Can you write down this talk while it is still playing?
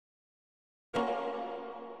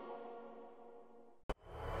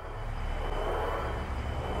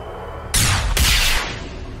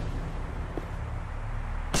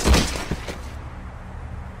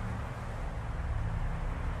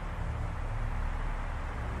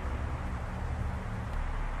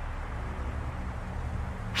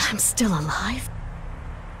I'm still alive?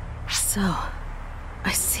 So,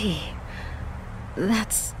 I see.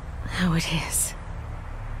 That's how it is.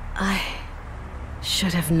 I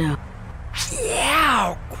should have known.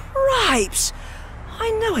 Yeah, cripes!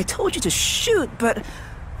 I know I told you to shoot, but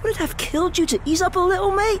would it have killed you to ease up a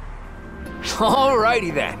little, mate?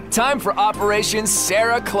 Alrighty then, time for Operation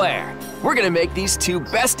Sarah Claire. We're gonna make these two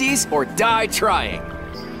besties or die trying.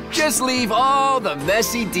 Just leave all the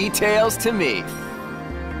messy details to me.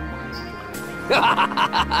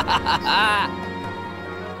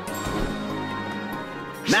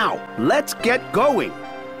 Now, let's get going.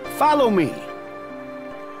 Follow me.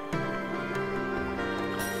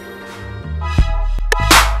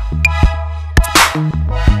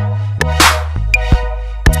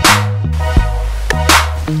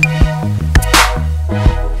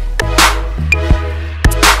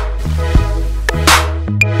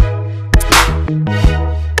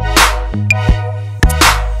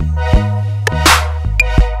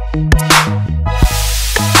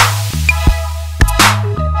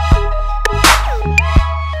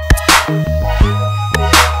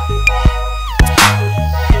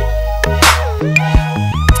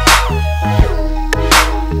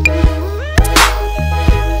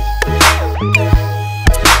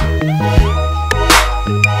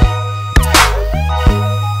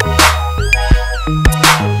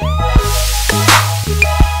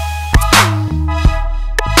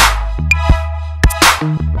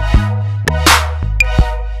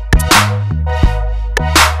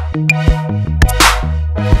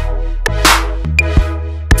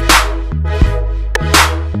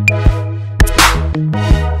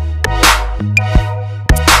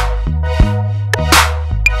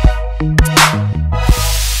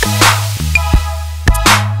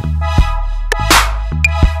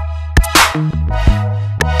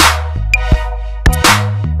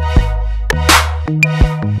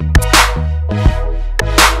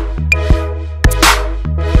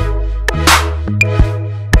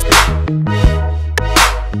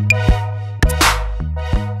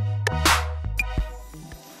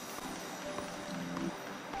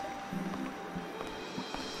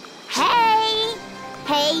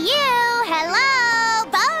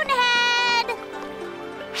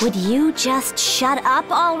 Would you just shut up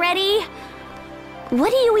already? What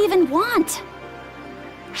do you even want?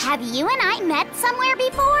 Have you and I met somewhere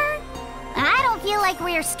before? I don't feel like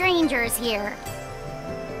we're strangers here.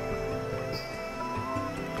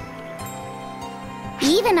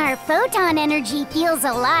 Even our photon energy feels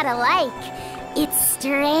a lot alike. It's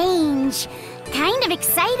strange. Kind of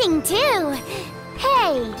exciting, too.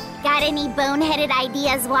 Hey, got any boneheaded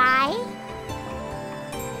ideas why?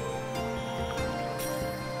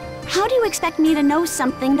 How do you expect me to know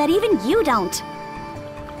something that even you don't?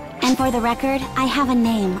 And for the record, I have a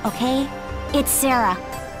name, okay? It's Sarah.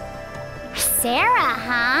 Sarah,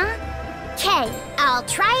 huh? 'Kay, I'll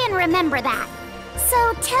try and remember that.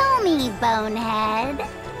 So tell me, Bonehead.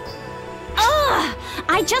 Ugh!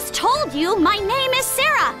 I just told you my name is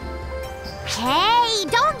Sarah! Hey,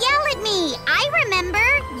 don't yell at me! I remember!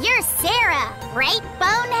 You're Sarah, right,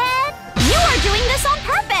 Bonehead? You are doing this on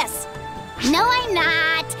purpose! No, I'm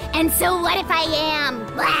not! And so what if I am?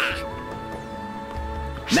 Blah!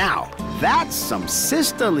 Now, that's some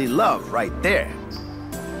sisterly love right there.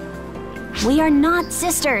 We are not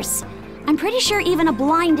sisters. I'm pretty sure even a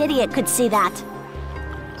blind idiot could see that.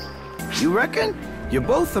 You reckon? You're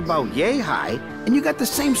both about yay high, and you got the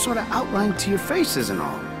same sort of outline to your faces and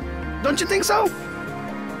all. Don't you think so?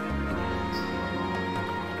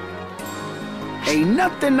 Ain't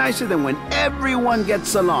nothing nicer than when everyone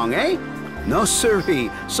gets along, eh? No siree.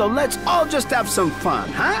 So let's all just have some fun,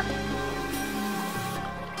 huh?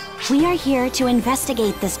 We are here to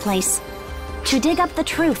investigate this place. To dig up the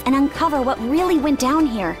truth and uncover what really went down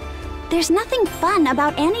here. There's nothing fun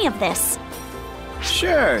about any of this.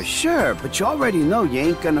 Sure, but you already know you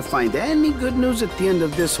ain't gonna find any good news at the end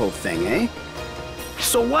of this whole thing, eh?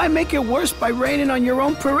 So why make it worse by raining on your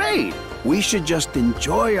own parade? We should just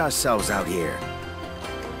enjoy ourselves out here.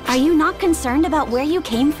 Are you not concerned about where you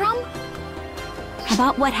came from?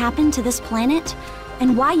 About what happened to this planet?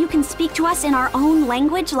 And why you can speak to us in our own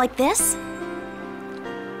language like this?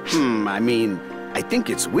 I mean, I think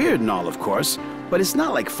it's weird and all, of course, but it's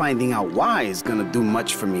not like finding out why is gonna do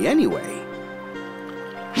much for me anyway.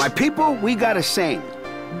 My people, we got a saying.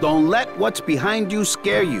 Don't let what's behind you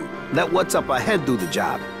scare you. Let what's up ahead do the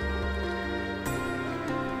job.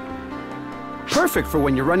 Perfect for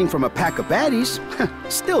when you're running from a pack of baddies.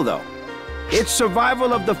 Still though, it's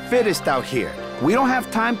survival of the fittest out here. We don't have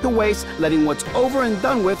time to waste letting what's over and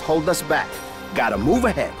done with hold us back. Gotta move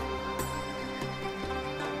ahead.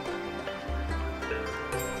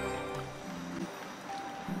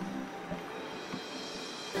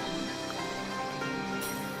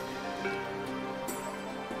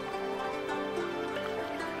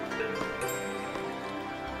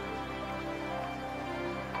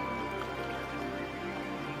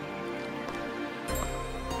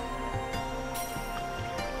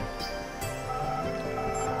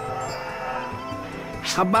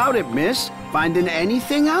 How about it, miss? Finding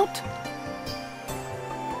anything out?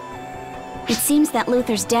 It seems that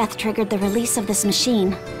Luther's death triggered the release of this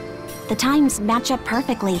machine. The times match up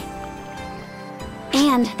perfectly.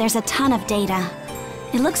 And there's a ton of data.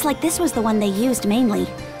 It looks like this was the one they used mainly,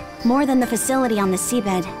 more than the facility on the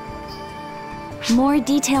seabed. More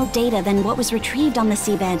detailed data than what was retrieved on the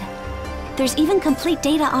seabed. There's even complete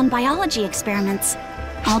data on biology experiments.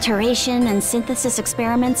 Alteration and synthesis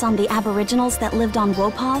experiments on the aboriginals that lived on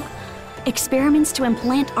Wopal. Experiments to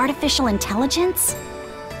implant artificial intelligence.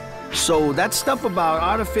 So that stuff about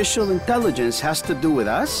artificial intelligence has to do with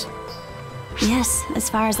us? Yes, as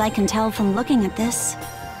far as I can tell from looking at this.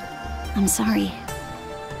 I'm sorry.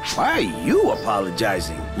 Why are you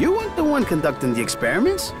apologizing? You weren't the one conducting the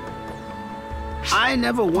experiments. I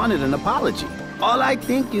never wanted an apology. All I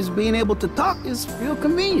think is being able to talk is real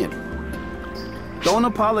convenient. Don't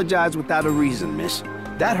apologize without a reason, miss.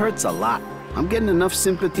 That hurts a lot. I'm getting enough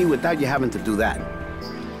sympathy without you having to do that.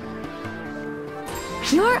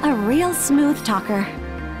 You're a real smooth talker.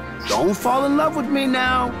 Don't fall in love with me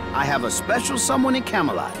now. I have a special someone in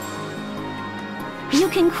Camelot. You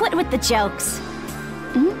can quit with the jokes.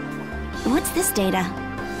 Hmm? What's this data?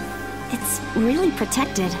 It's really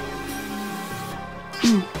protected.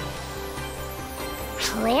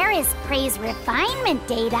 Klariskrays refinement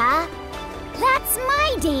data? That's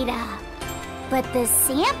my data. But the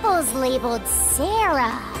sample's labeled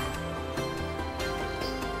Sarah.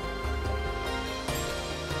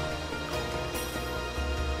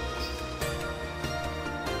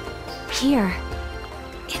 Here.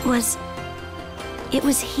 It was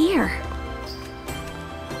here.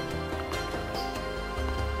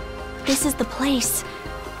 This is the place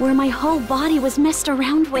where my whole body was messed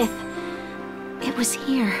around with. It was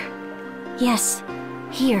here. Yes,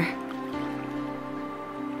 here.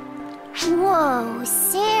 Whoa,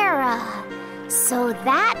 Sarah. So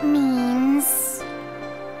that means...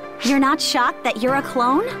 You're not shocked that you're a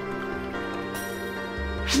clone?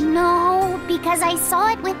 No, because I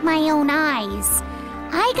saw it with my own eyes.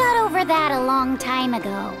 I got over that a long time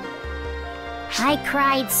ago. I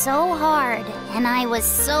cried so hard, and I was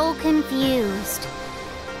so confused.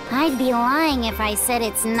 I'd be lying if I said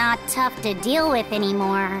it's not tough to deal with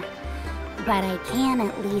anymore. But I can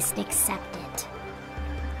at least accept it.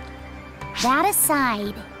 That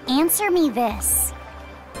aside, answer me this.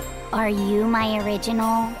 Are you my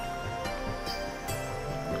original?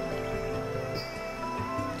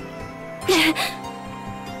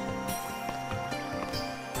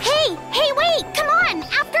 Hey, wait! Come on!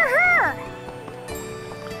 After her!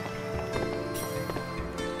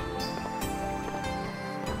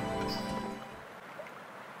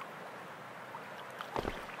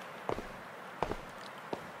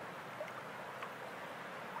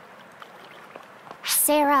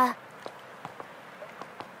 Sarah.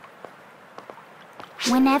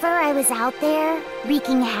 Whenever I was out there,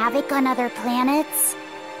 wreaking havoc on other planets,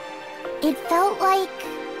 it felt like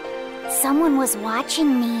someone was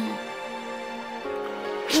watching me.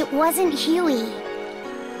 It wasn't Huey.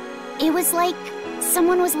 It was like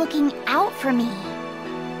someone was looking out for me.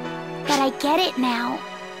 But I get it now.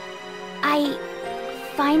 I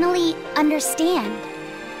finally understand.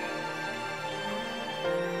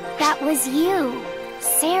 That was you,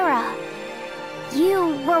 Sarah.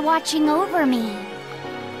 You were watching over me.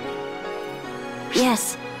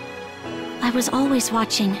 Yes. I was always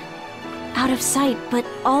watching. Out of sight, but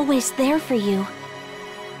always there for you.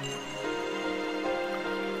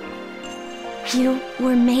 You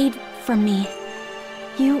were made for me.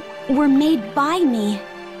 You were made by me.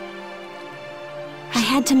 I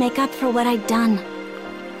had to make up for what I'd done.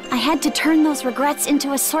 I had to turn those regrets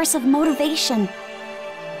into a source of motivation.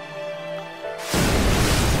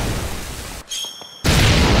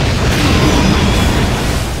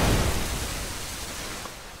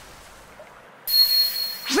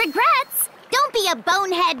 Regrets? Don't be a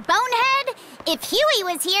bonehead. If Huey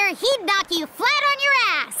was here, he'd knock you flat on your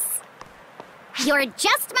ass. You're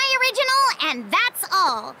just my original, and that's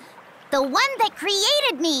all. The one that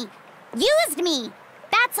created me, used me.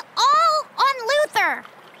 That's all on Luther.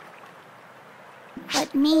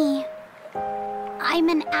 But me, I'm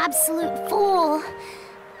an absolute fool.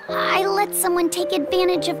 I let someone take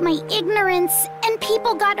advantage of my ignorance, and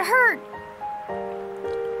people got hurt.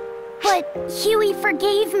 But Huey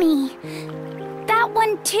forgave me. That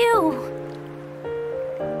one too.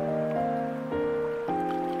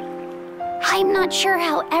 I'm not sure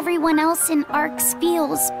how everyone else in ARCS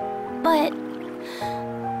feels, but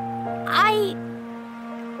I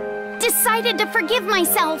decided to forgive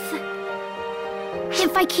myself.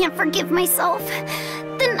 If I can't forgive myself,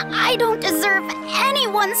 then I don't deserve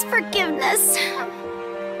anyone's forgiveness.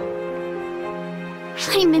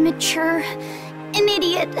 I'm immature, an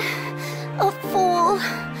idiot, a fool,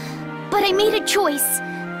 but I made a choice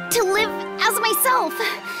to live as myself,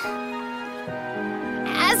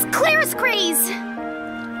 as Klariskrays.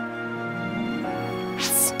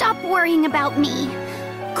 Stop worrying about me.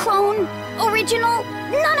 Clone, original,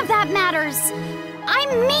 none of that matters. I'm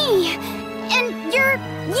me, and you're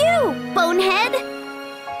you, bonehead.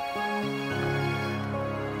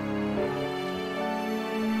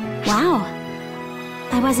 Wow.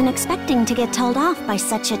 I wasn't expecting to get told off by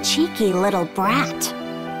such a cheeky little brat.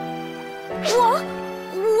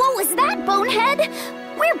 What was that, bonehead?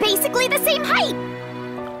 We're basically the same height.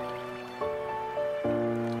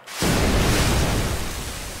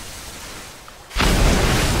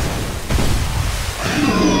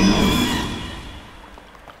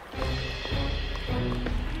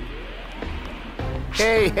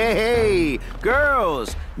 Hey, hey, hey!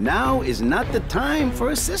 Girls, now is not the time for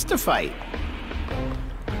a sister fight.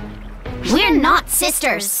 We're not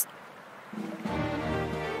sisters.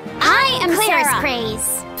 I am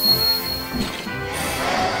Klariskrays.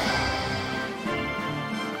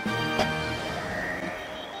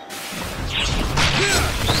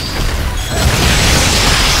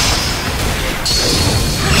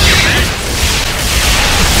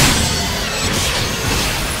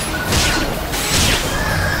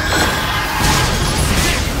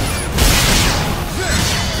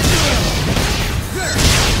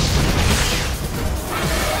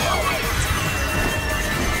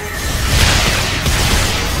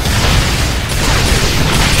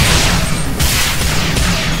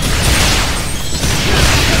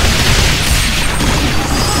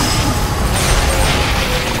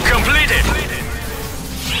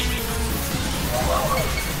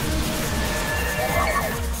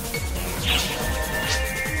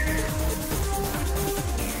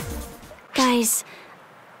 Guys,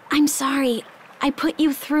 I'm sorry. I put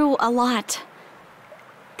you through a lot.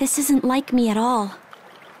 This isn't like me at all.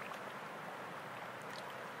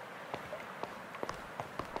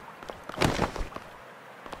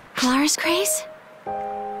 Klariskrays?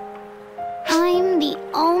 I'm the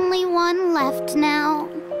only one left now.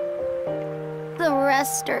 The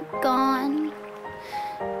rest are gone.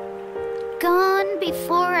 Gone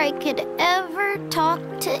before I could ever talk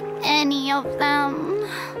to any of them.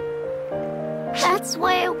 That's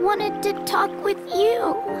why I wanted to talk with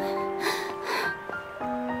you.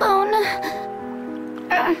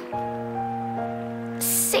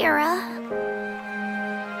 Sarah.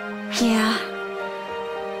 Yeah.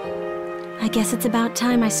 I guess it's about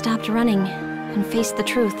time I stopped running and faced the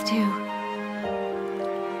truth, too.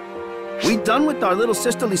 We done with our little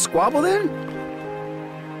sisterly squabble then?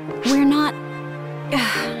 We're not...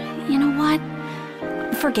 You know what?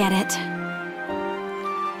 Forget it.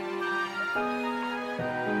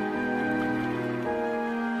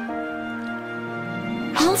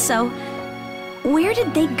 Also, where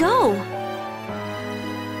did they go?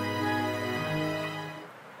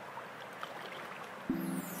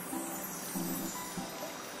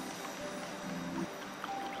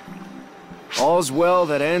 All's well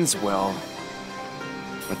that ends well.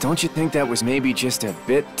 But don't you think that was maybe just a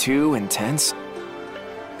bit too intense?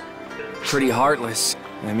 Pretty heartless.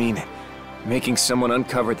 I mean, making someone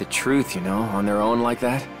uncover the truth, you know, on their own like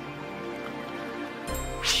that.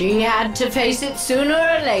 She had to face it sooner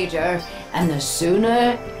or later, and the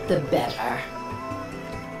sooner, the better.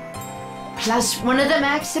 Plus, one of them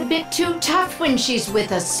acts a bit too tough when she's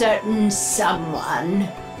with a certain someone.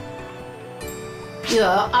 You're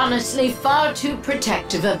honestly far too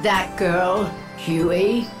protective of that girl,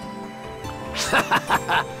 Huey.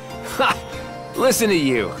 Listen to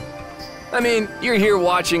you. I mean, you're here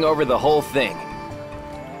watching over the whole thing.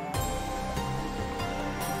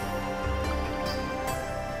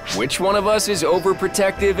 Which one of us is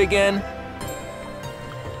overprotective again?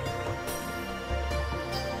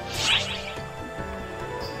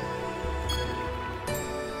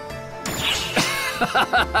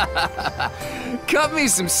 Cut me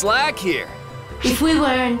some slack here. If we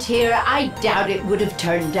weren't here, I doubt it would have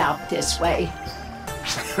turned out this way.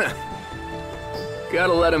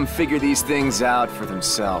 Gotta let them figure these things out for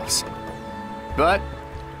themselves. But,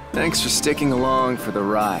 thanks for sticking along for the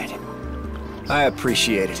ride. I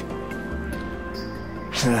appreciate it.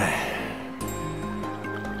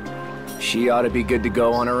 She ought to be good to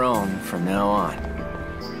go on her own from now on.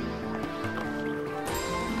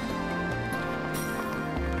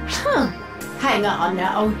 Huh. I Hang on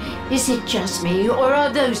now. Is it just me, or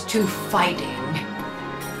are those two fighting?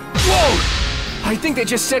 Whoa! I think they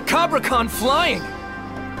just set Cabracon flying!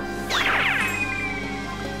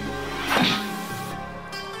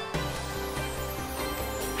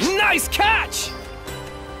 Nice catch!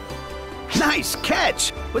 Nice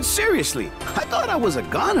catch! But seriously, I thought I was a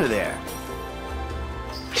goner there.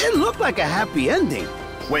 It looked like a happy ending,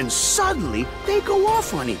 when suddenly they go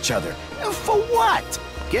off on each other. And for what?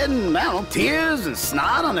 Getting, I don't know, tears and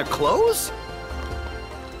snot on their clothes?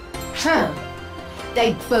 Huh.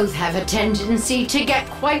 They both have a tendency to get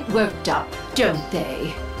quite worked up, don't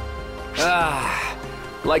they? Ah,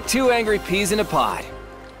 like two angry peas in a pod.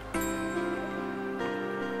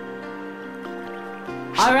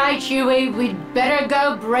 All right, Huey, we'd better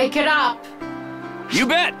go break it up. You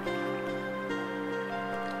bet!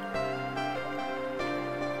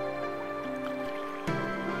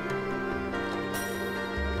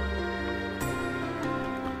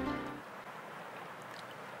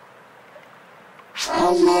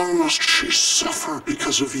 How long must she suffer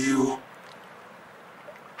because of you?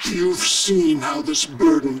 You've seen how this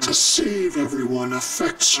burden to save everyone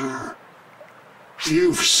affects her.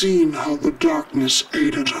 You've seen how the darkness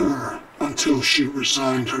aided her until she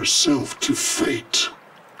resigned herself to fate.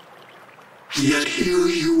 Yet here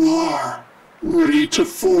you are, ready to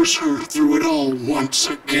force her through it all once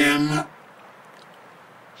again.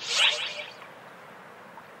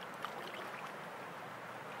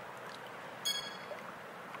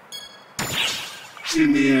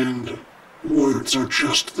 In the end, words are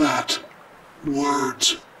just that.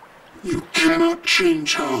 Words. You cannot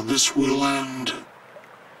change how this will end.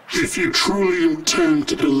 If you truly intend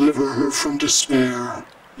to deliver her from despair,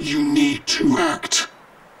 you need to act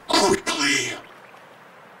quickly.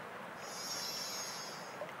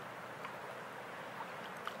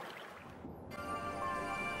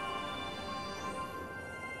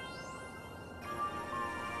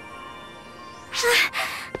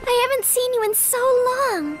 I haven't seen you in so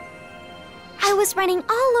long. I was running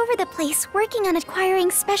all over the place working on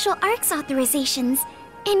acquiring special ARCS authorizations,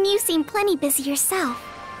 and you seem plenty busy yourself.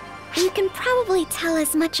 You can probably tell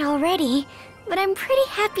as much already, but I'm pretty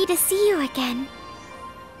happy to see you again.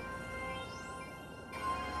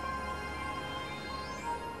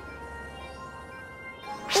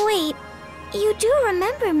 Wait, you do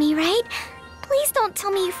remember me, right? Please don't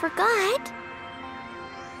tell me you forgot.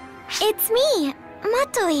 It's me,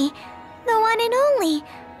 Matoi, the one and only.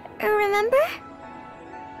 Remember?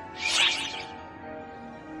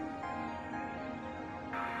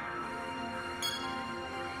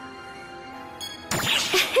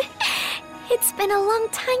 It's been a long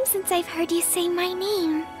time since I've heard you say my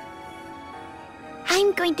name.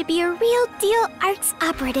 I'm going to be a real deal ARCS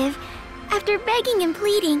operative. After begging and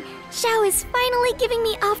pleading, Xiao is finally giving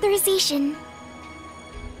me authorization.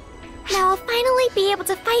 Now I'll finally be able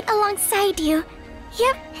to fight alongside you.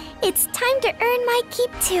 Yep, it's time to earn my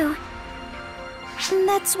keep too. And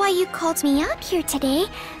that's why you called me out here today,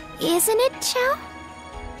 isn't it, Xiao?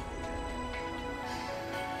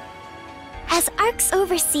 As ARCS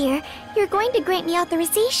Overseer, you're going to grant me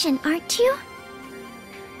authorization, aren't you?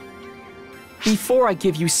 Before I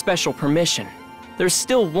give you special permission, there's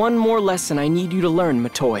still one more lesson I need you to learn,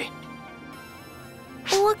 Matoi.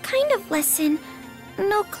 What kind of lesson?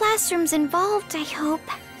 No classrooms involved, I hope.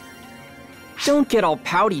 Don't get all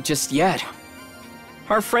pouty just yet.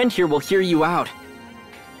 Our friend here will hear you out.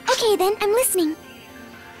 Okay then, I'm listening.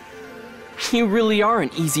 You really are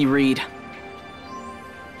an easy read.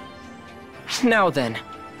 Now then,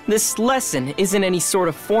 this lesson isn't any sort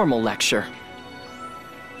of formal lecture.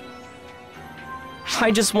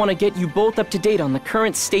 I just want to get you both up to date on the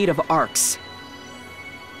current state of ARCS.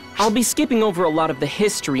 I'll be skipping over a lot of the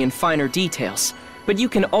history and finer details, but you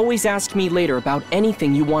can always ask me later about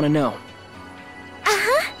anything you want to know.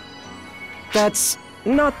 Uh-huh. That's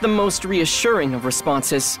not the most reassuring of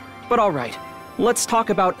responses, but alright. Let's talk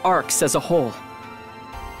about ARCS as a whole.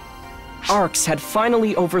 ARCS had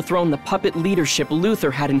finally overthrown the puppet leadership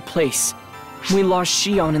Luther had in place. We lost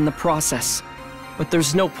Xion in the process, but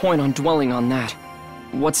there's no point on dwelling on that.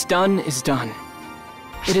 What's done is done.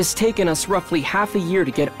 It has taken us roughly half a year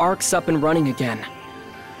to get ARCS up and running again,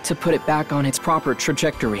 to put it back on its proper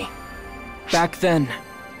trajectory. Back then,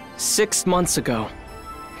 6 months ago,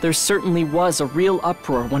 there certainly was a real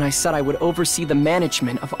uproar when I said I would oversee the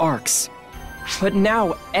management of ARCS. But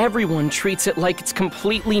now everyone treats it like it's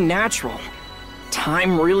completely natural.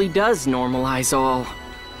 Time really does normalize all.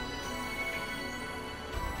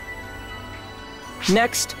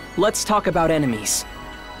 Next, let's talk about enemies.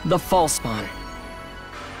 The Fallspawn.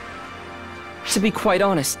 To be quite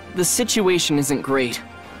honest, the situation isn't great.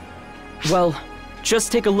 Well,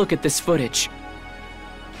 Just take a look at this footage.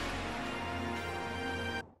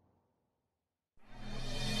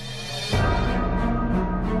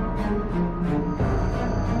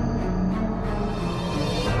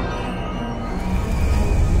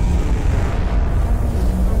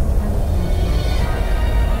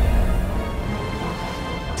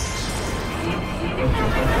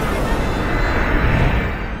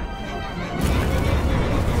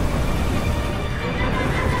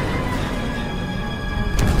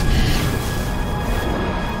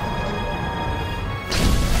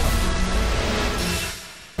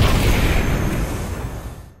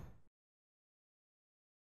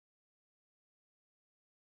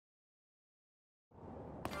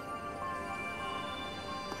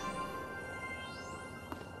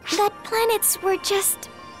 That planets were just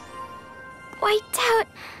wiped out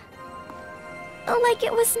like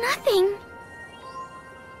it was nothing.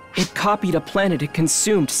 It copied a planet it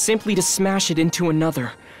consumed simply to smash it into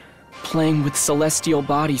another, playing with celestial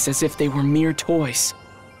bodies as if they were mere toys.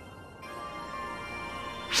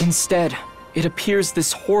 Instead, it appears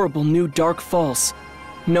this horrible new Dark Falls,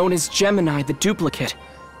 known as Gemini the Duplicate,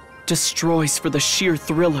 destroys for the sheer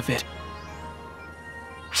thrill of it.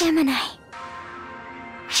 Gemini.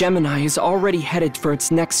 Gemini is already headed for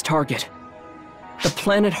its next target. The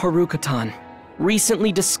planet Harukatan,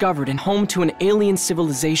 recently discovered and home to an alien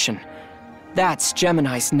civilization. That's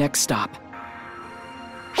Gemini's next stop.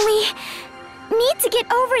 We need to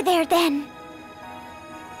get over there then.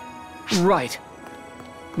 Right.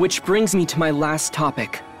 Which brings me to my last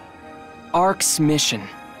topic. ARC's mission.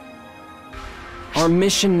 Our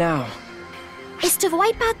mission now is to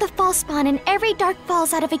wipe out the Fallspawn and every Dark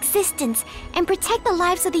Falls out of existence and protect the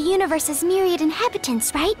lives of the universe's myriad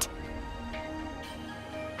inhabitants, right?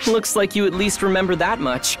 Looks like you at least remember that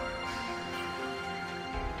much.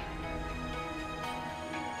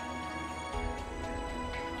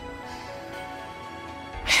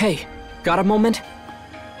 Hey, got a moment?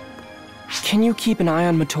 Can you keep an eye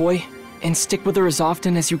on Matoi and stick with her as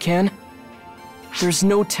often as you can? There's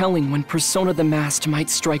no telling when Persona the Masked might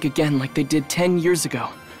strike again like they did 10 years ago.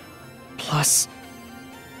 Plus...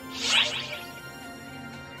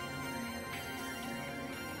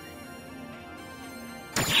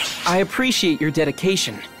 I appreciate your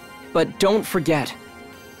dedication, but don't forget.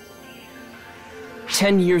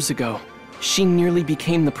 10 years ago, she nearly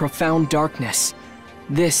became the Profound Darkness.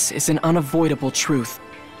 This is an unavoidable truth.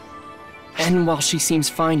 And while she seems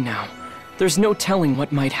fine now, there's no telling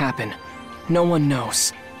what might happen. No one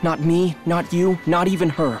knows. Not me, not you, not even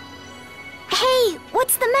her. Hey,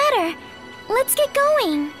 what's the matter? Let's get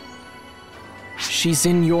going. She's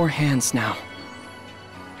in your hands now.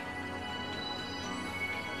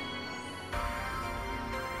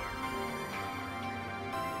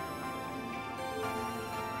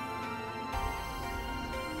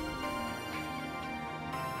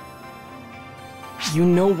 You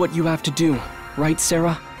know what you have to do, right,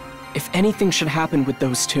 Sarah? If anything should happen with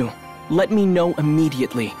those two, let me know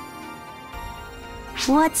immediately.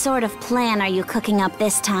 What sort of plan are you cooking up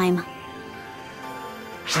this time?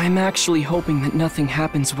 I'm actually hoping that nothing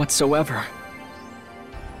happens whatsoever.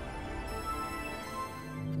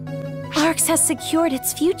 Arx has secured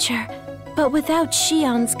its future, but without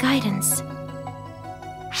Shion's guidance.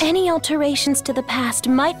 Any alterations to the past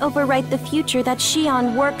might overwrite the future that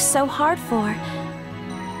Shion works so hard for.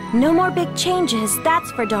 No more big changes,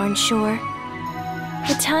 that's for darn sure.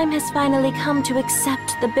 The time has finally come to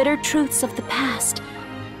accept the bitter truths of the past.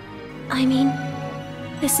 I mean,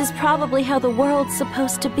 this is probably how the world's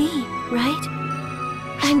supposed to be,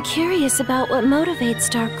 right? I'm curious about what motivates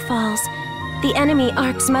Dark Falls. The enemy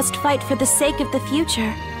Arx must fight for the sake of the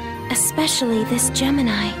future, especially this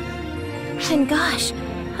Gemini. And gosh,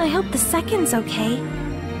 I hope the second's okay.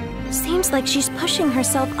 Seems like she's pushing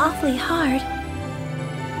herself awfully hard.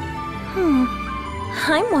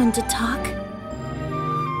 I'm one to talk.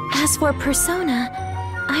 As for Persona,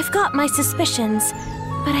 I've got my suspicions,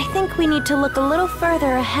 but I think we need to look a little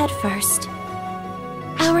further ahead first.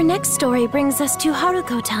 Our next story brings us to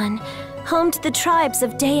Harukotan, home to the tribes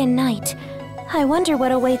of Day and Night. I wonder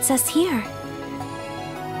what awaits us here.